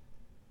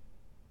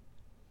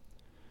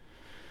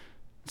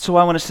 So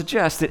I want to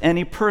suggest that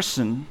any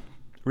person,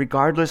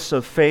 regardless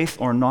of faith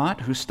or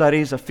not, who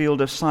studies a field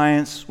of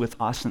science with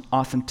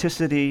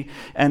authenticity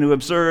and who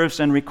observes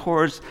and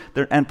records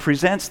and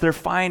presents their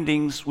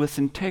findings with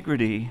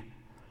integrity,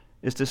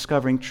 is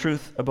discovering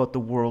truth about the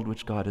world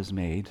which God has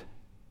made,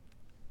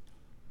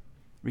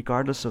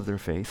 regardless of their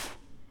faith.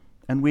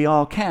 And we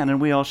all can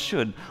and we all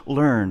should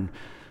learn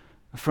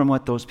from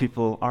what those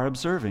people are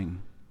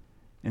observing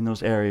in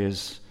those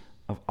areas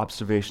of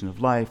observation of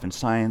life and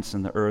science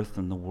and the earth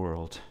and the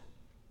world.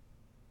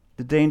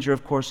 The danger,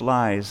 of course,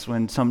 lies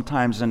when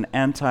sometimes an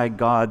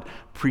anti-God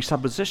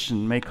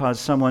presupposition may cause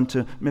someone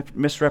to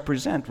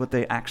misrepresent what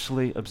they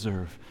actually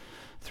observe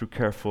through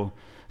careful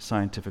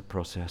scientific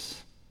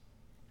process.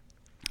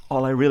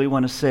 All I really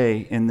want to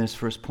say in this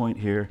first point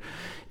here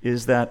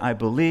is that I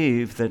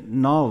believe that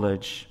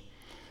knowledge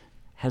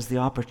has the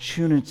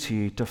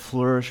opportunity to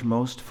flourish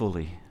most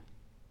fully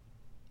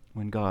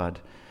when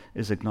God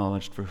is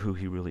acknowledged for who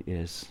he really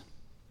is.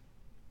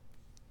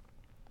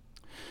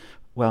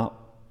 Well,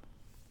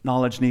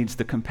 knowledge needs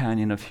the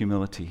companion of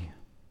humility.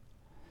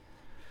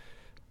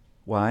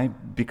 Why?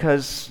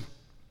 Because,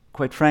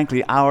 quite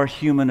frankly, our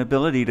human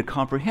ability to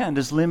comprehend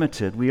is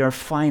limited. We are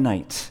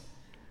finite.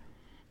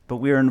 But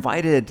we are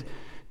invited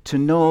to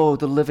know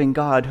the living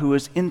God who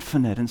is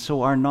infinite, and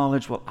so our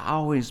knowledge will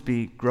always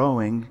be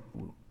growing.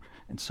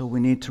 And so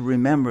we need to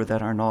remember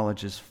that our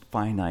knowledge is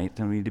finite,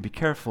 and we need to be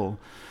careful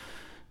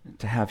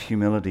to have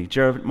humility.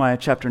 Jeremiah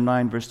chapter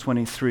 9, verse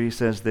 23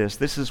 says this.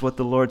 This is what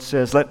the Lord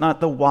says. Let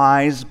not the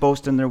wise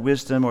boast in their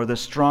wisdom, or the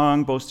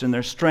strong boast in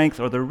their strength,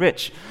 or the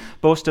rich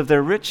boast of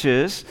their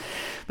riches.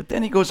 But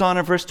then he goes on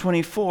in verse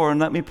 24, and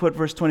let me put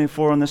verse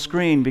 24 on the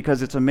screen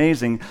because it's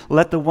amazing.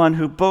 Let the one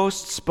who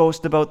boasts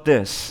boast about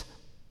this,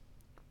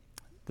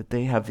 that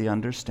they have the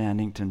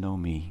understanding to know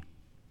me,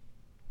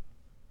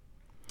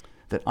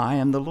 that I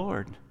am the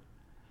Lord,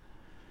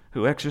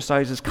 who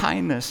exercises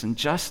kindness and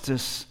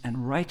justice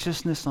and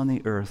righteousness on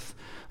the earth,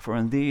 for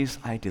in these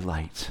I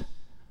delight.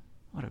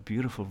 What a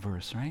beautiful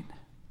verse, right?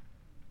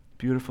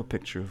 Beautiful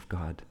picture of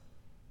God.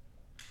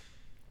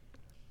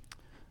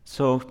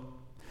 So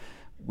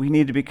we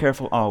need to be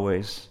careful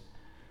always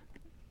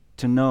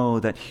to know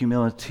that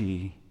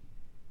humility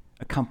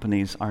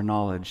accompanies our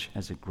knowledge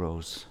as it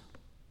grows.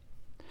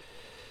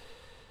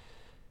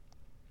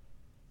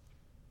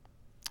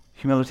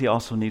 Humility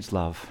also needs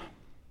love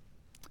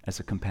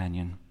as a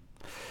companion.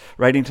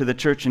 Writing to the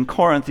church in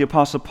Corinth, the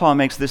Apostle Paul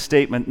makes this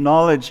statement: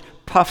 knowledge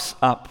puffs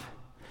up,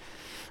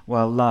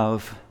 while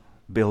love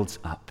builds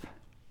up.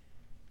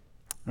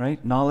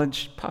 Right?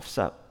 Knowledge puffs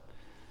up,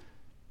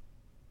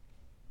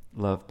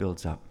 love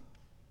builds up.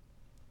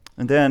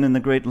 And then in the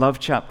great love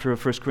chapter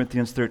of 1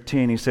 Corinthians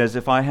 13, he says,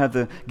 if I have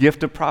the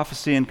gift of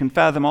prophecy and can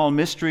fathom all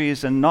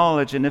mysteries and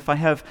knowledge, and if I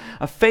have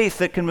a faith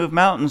that can move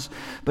mountains,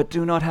 but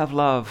do not have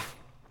love,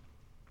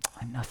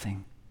 I'm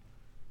nothing.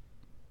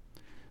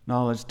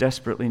 Knowledge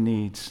desperately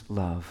needs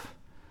love.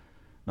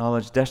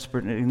 Knowledge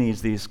desperately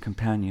needs these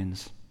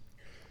companions.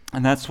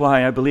 And that's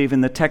why I believe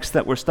in the text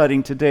that we're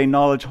studying today,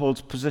 knowledge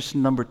holds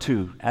position number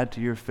 2. Add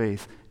to your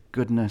faith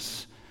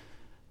goodness,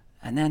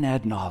 and then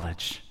add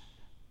knowledge.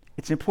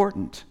 It's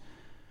important,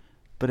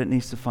 but it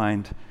needs to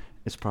find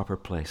its proper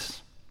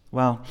place.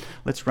 Well,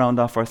 let's round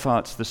off our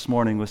thoughts this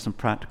morning with some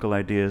practical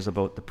ideas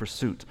about the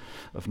pursuit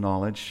of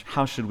knowledge.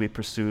 How should we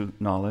pursue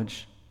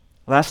knowledge?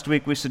 Last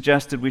week we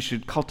suggested we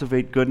should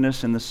cultivate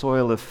goodness in the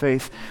soil of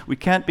faith. We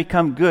can't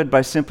become good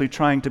by simply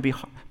trying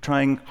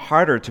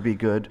harder to be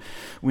good.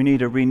 We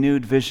need a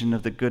renewed vision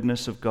of the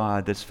goodness of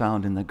God that's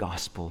found in the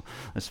gospel,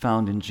 that's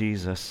found in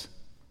Jesus.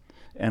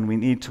 And we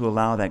need to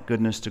allow that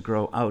goodness to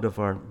grow out of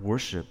our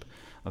worship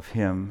of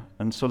him.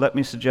 And so let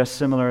me suggest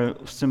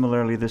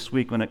similarly this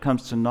week, when it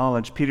comes to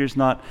knowledge, Peter's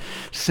not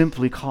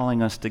simply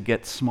calling us to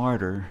get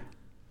smarter.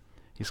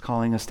 He's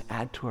calling us to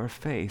add to our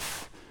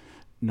faith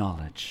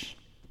knowledge.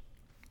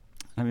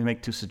 Let me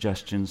make two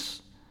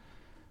suggestions.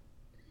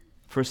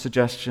 First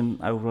suggestion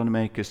I want to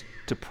make is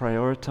to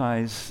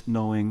prioritize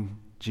knowing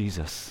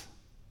Jesus.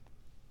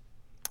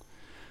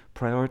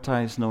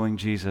 Prioritize knowing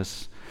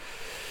Jesus,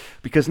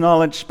 because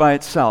knowledge by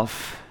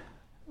itself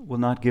will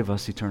not give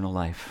us eternal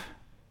life.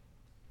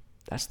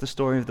 That's the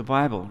story of the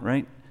Bible,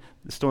 right?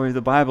 The story of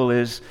the Bible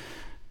is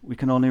we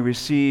can only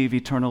receive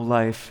eternal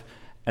life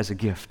as a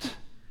gift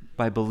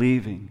by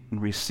believing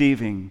and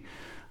receiving,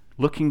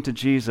 looking to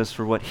Jesus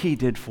for what he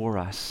did for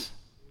us,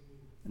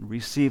 and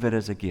receive it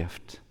as a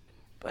gift.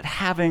 But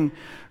having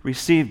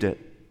received it,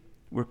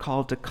 we're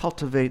called to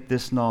cultivate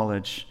this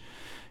knowledge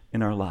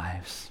in our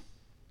lives.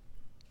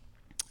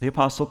 The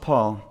Apostle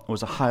Paul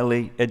was a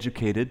highly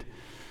educated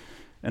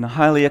and a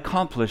highly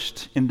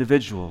accomplished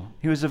individual.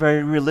 He was a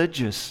very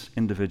religious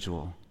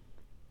individual.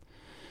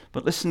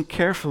 But listen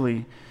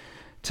carefully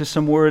to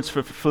some words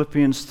from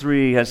Philippians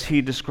 3 as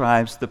he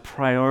describes the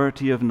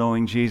priority of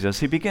knowing Jesus.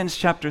 He begins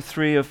chapter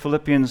 3 of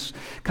Philippians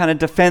kind of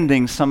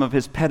defending some of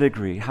his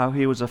pedigree, how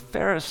he was a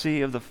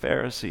Pharisee of the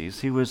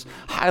Pharisees. He was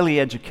highly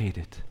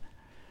educated.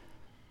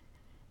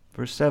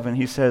 Verse 7,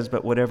 he says,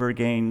 "But whatever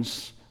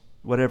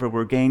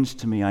were gains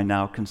to me, I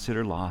now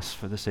consider loss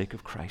for the sake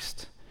of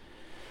Christ.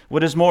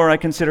 What is more, I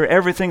consider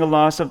everything a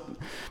loss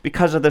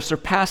because of the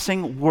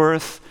surpassing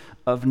worth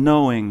of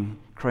knowing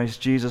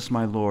Christ Jesus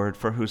my Lord,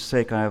 for whose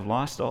sake I have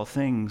lost all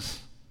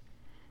things.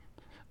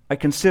 I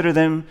consider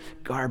them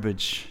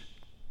garbage,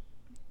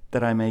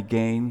 that I may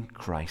gain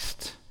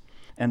Christ,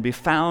 and be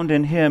found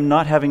in him,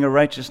 not having a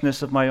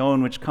righteousness of my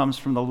own which comes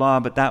from the law,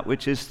 but that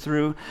which is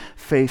through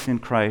faith in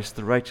Christ,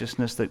 the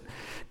righteousness that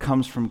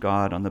comes from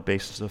God on the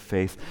basis of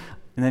faith."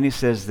 And then he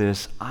says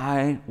this,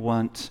 "I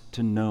want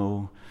to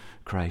know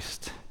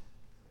Christ."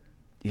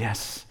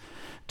 Yes,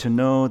 to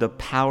know the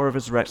power of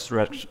his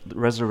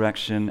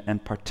resurrection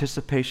and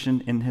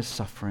participation in his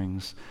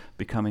sufferings,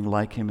 becoming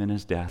like him in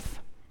his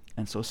death,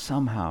 and so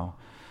somehow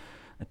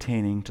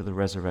attaining to the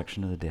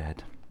resurrection of the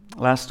dead.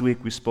 Last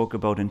week we spoke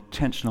about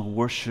intentional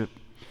worship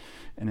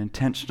and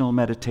intentional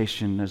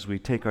meditation as we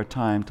take our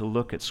time to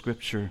look at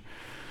Scripture.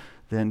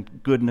 Then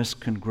goodness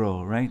can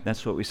grow, right?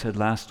 That's what we said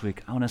last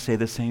week. I want to say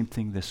the same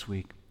thing this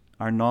week.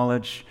 Our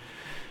knowledge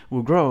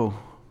will grow,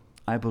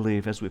 I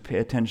believe, as we pay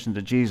attention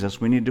to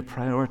Jesus. We need to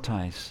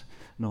prioritize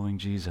knowing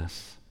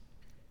Jesus.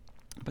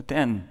 But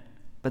then,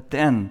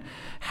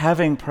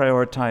 having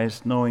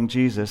prioritized knowing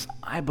Jesus,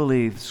 I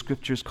believe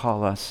Scriptures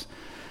call us,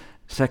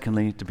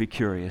 secondly, to be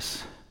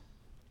curious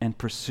and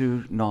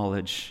pursue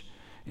knowledge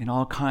in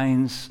all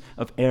kinds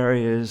of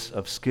areas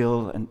of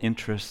skill and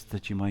interest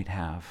that you might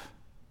have.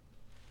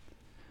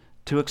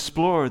 To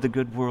explore the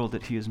good world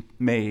that he has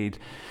made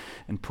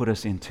and put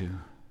us into.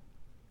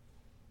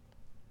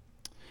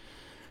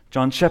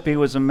 John Sheppy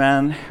was a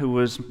man who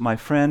was my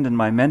friend and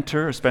my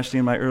mentor, especially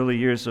in my early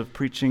years of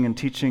preaching and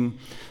teaching.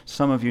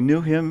 Some of you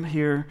knew him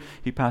here.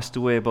 He passed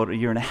away about a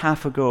year and a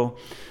half ago.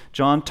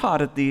 John taught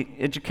at the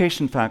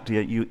education faculty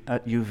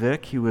at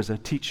UVic. He was a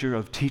teacher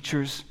of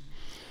teachers.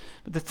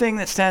 But the thing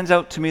that stands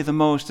out to me the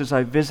most as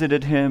I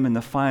visited him in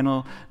the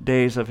final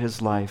days of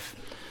his life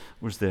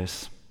was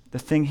this. The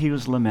thing he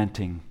was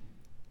lamenting,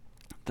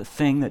 the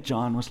thing that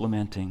John was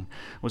lamenting,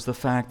 was the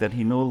fact that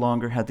he no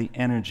longer had the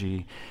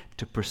energy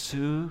to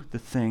pursue the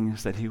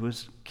things that he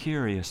was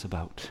curious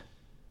about.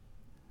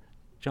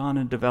 John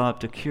had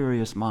developed a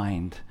curious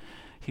mind.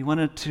 He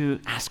wanted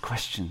to ask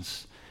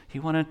questions. He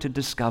wanted to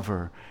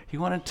discover. He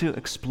wanted to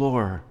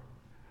explore.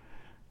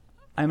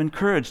 I'm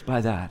encouraged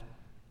by that.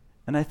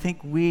 And I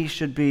think we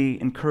should be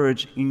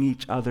encouraging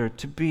each other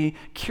to be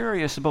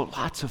curious about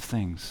lots of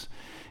things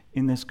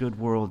in this good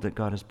world that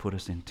God has put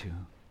us into.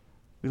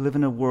 We live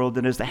in a world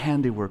that is the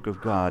handiwork of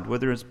God.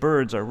 Whether it's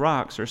birds or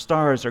rocks or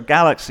stars or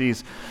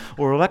galaxies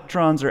or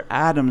electrons or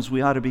atoms,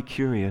 we ought to be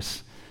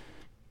curious.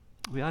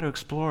 We ought to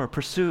explore,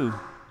 pursue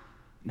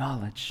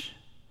knowledge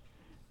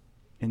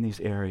in these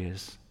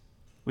areas.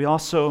 We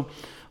also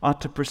ought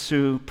to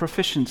pursue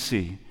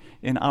proficiency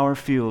in our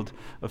field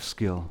of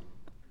skill.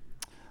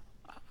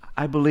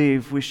 I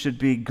believe we should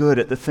be good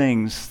at the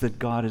things that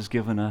God has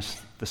given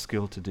us the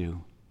skill to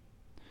do.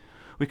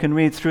 We can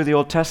read through the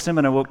Old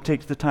Testament. I won't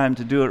take the time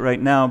to do it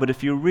right now, but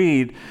if you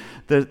read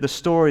the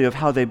story of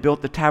how they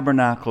built the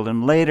tabernacle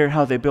and later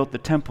how they built the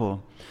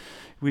temple,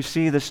 we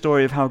see the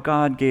story of how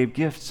God gave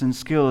gifts and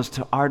skills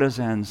to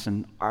artisans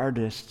and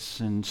artists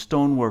and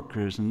stone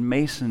workers and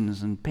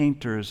masons and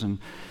painters and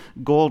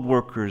gold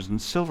workers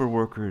and silver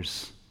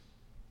workers.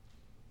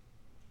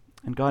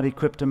 And God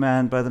equipped a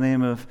man by the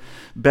name of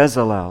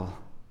Bezalel.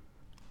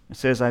 It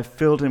says, "I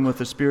filled him with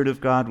the Spirit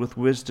of God, with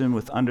wisdom,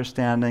 with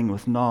understanding,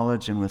 with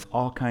knowledge, and with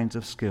all kinds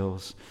of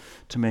skills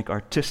to make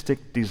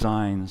artistic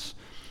designs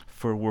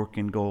for work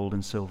in gold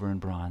and silver and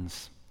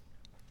bronze."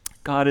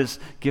 God has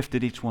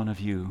gifted each one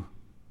of you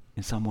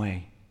in some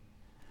way.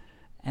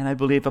 And I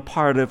believe a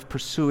part of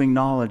pursuing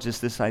knowledge is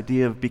this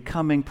idea of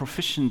becoming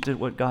proficient at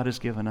what God has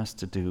given us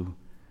to do.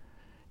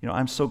 You know,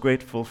 I'm so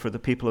grateful for the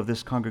people of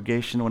this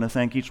congregation. I want to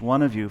thank each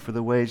one of you for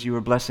the ways you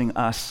are blessing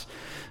us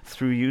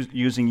through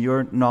using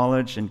your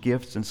knowledge and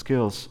gifts and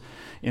skills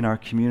in our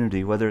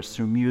community, whether it's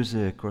through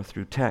music or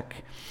through tech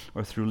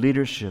or through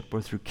leadership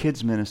or through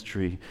kids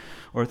ministry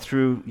or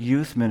through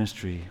youth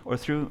ministry or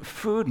through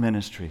food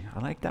ministry.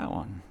 I like that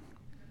one.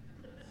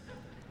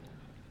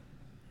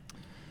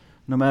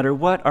 No matter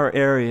what our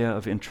area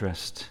of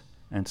interest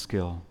and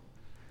skill,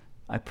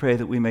 I pray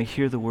that we may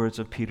hear the words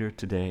of Peter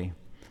today.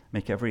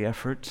 Make every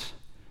effort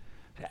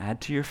to add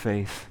to your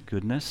faith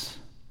goodness,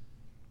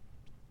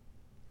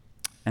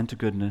 and to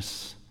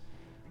goodness,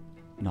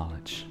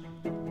 knowledge.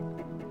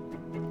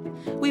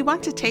 We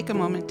want to take a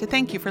moment to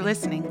thank you for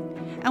listening,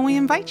 and we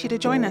invite you to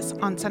join us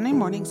on Sunday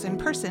mornings in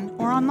person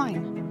or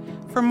online.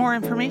 For more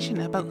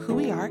information about who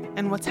we are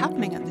and what's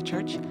happening at the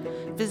church,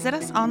 visit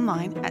us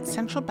online at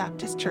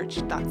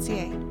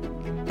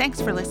centralbaptistchurch.ca. Thanks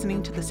for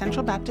listening to the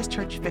Central Baptist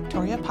Church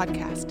Victoria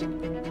podcast.